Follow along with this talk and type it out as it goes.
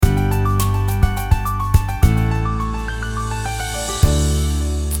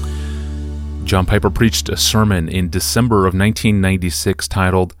John Piper preached a sermon in December of 1996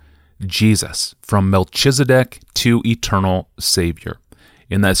 titled, Jesus, From Melchizedek to Eternal Savior.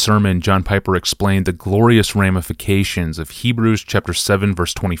 In that sermon, John Piper explained the glorious ramifications of Hebrews chapter 7,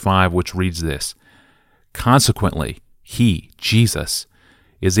 verse 25, which reads this, Consequently, He, Jesus,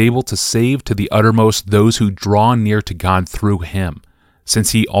 is able to save to the uttermost those who draw near to God through Him,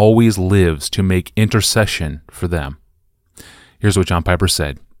 since He always lives to make intercession for them. Here's what John Piper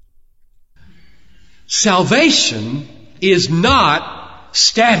said. Salvation is not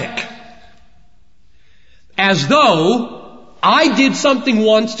static. As though I did something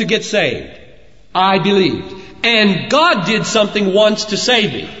once to get saved. I believed. And God did something once to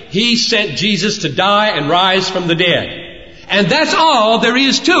save me. He sent Jesus to die and rise from the dead. And that's all there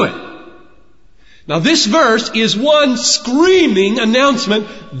is to it. Now this verse is one screaming announcement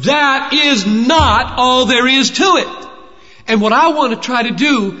that is not all there is to it. And what I want to try to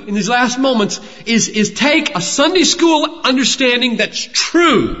do in these last moments is take a Sunday school understanding that's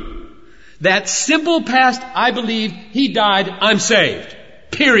true. That simple past, I believe, He died, I'm saved.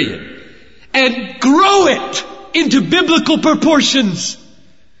 Period. And grow it into biblical proportions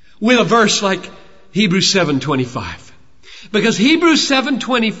with a verse like Hebrews 7:25. Because Hebrews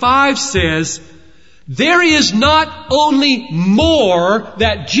 7:25 says, there is not only more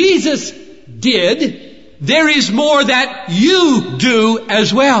that Jesus did, there is more that you do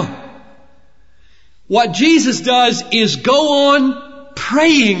as well. What Jesus does is go on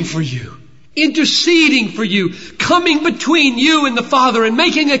praying for you, interceding for you, coming between you and the Father and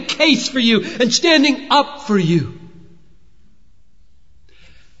making a case for you and standing up for you.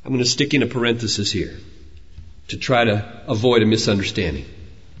 I'm going to stick in a parenthesis here to try to avoid a misunderstanding.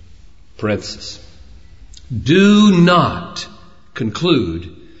 Parenthesis. Do not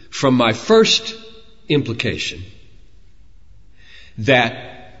conclude from my first implication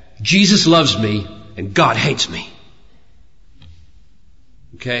that Jesus loves me and God hates me.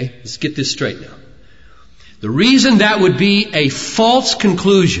 Okay? Let's get this straight now. The reason that would be a false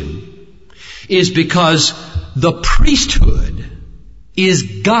conclusion is because the priesthood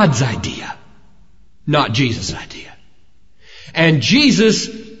is God's idea, not Jesus' idea. And Jesus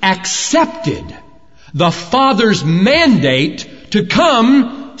accepted the Father's mandate to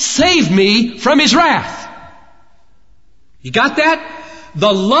come save me from His wrath. You got that?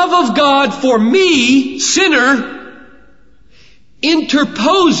 The love of God for me, sinner,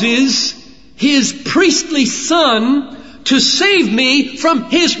 interposes His priestly Son to save me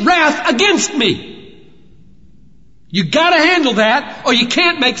from His wrath against me. You gotta handle that or you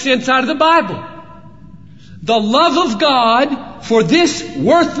can't make sense out of the Bible. The love of God for this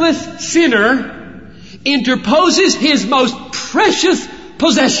worthless sinner interposes His most precious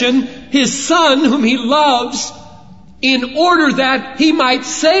possession, His Son whom He loves, in order that He might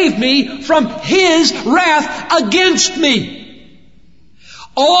save me from His wrath against me.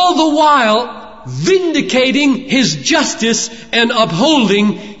 All the while vindicating His justice and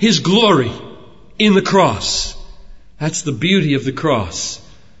upholding His glory in the cross. That's the beauty of the cross.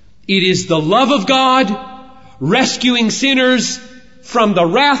 It is the love of God rescuing sinners from the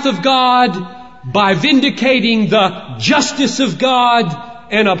wrath of God by vindicating the justice of God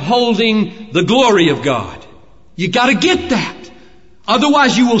and upholding the glory of God. You gotta get that.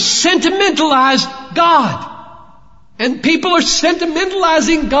 Otherwise you will sentimentalize God. And people are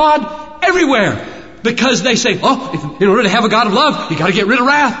sentimentalizing God everywhere because they say, in order to have a God of love, you gotta get rid of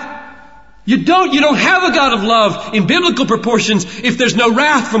wrath. You don't have a God of love in biblical proportions if there's no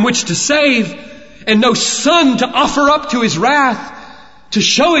wrath from which to save and no Son to offer up to His wrath to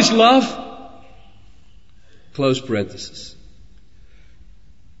show His love. Close parenthesis.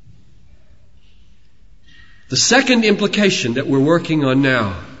 The second implication that we're working on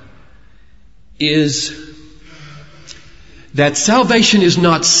now is that salvation is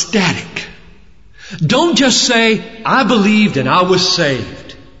not static. Don't just say, I believed and I was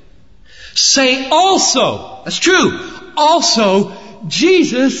saved. Say also, that's true, also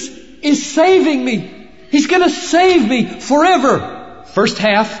Jesus is saving me. He's going to save me forever. First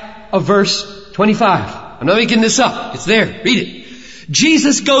half of verse 25. I'm not making this up. It's there. Read it.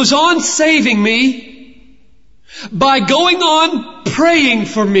 Jesus goes on saving me by going on praying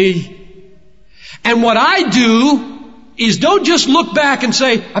for me. And what I do is don't just look back and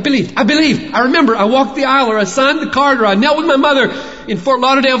say, I believed. I remember I walked the aisle or I signed the card or I knelt with my mother in Fort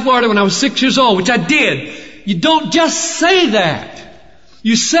Lauderdale, Florida when I was 6 years old, which I did. You don't just say that.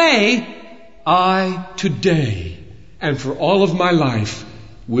 You say, I today and for all of my life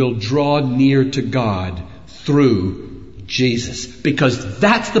will draw near to God through Jesus. Because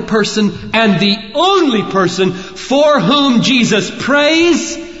that's the person and the only person for whom Jesus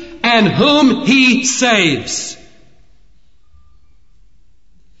prays and whom He saves.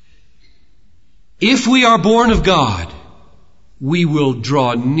 If we are born of God, we will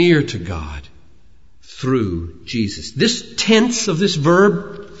draw near to God through Jesus. This tense of this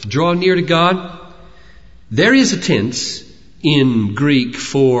verb, draw near to God, there is a tense in Greek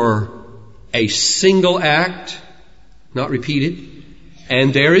for a single act, not repeated,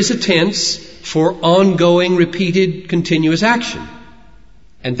 and there is a tense for ongoing, repeated, continuous action.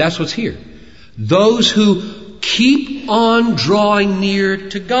 And that's what's here. Those who keep on drawing near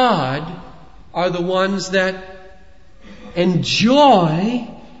to God are the ones that enjoy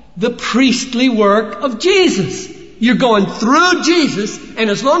the priestly work of Jesus. You're going through Jesus, and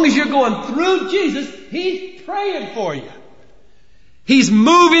as long as you're going through Jesus, He's praying for you. He's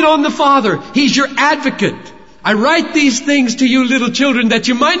moving on the Father. He's your advocate. I write these things to you little children that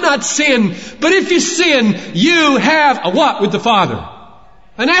you might not sin, but if you sin, you have a what with the Father?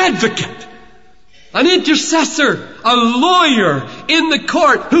 An advocate, an intercessor, a lawyer in the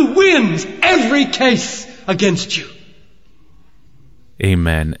court who wins every case against you.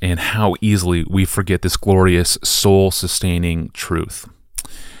 Amen. And how easily we forget this glorious, soul-sustaining truth.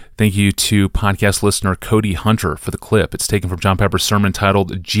 Thank you to podcast listener Cody Hunter for the clip. It's taken from John Piper's sermon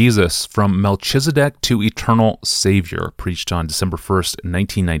titled Jesus, From Melchizedek to Eternal Savior, preached on December 1st,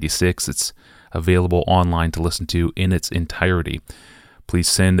 1996. It's available online to listen to in its entirety. Please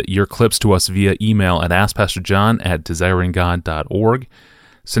send your clips to us via email at askpastorjohn@desiringgod.org.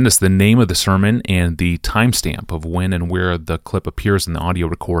 Send us the name of the sermon and the timestamp of when and where the clip appears in the audio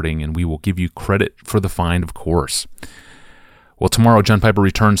recording, and we will give you credit for the find, of course. Well, tomorrow, John Piper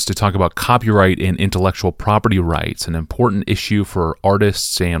returns to talk about copyright and intellectual property rights, an important issue for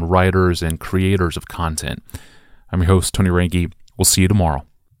artists and writers and creators of content. I'm your host, Tony Reinke. We'll see you tomorrow.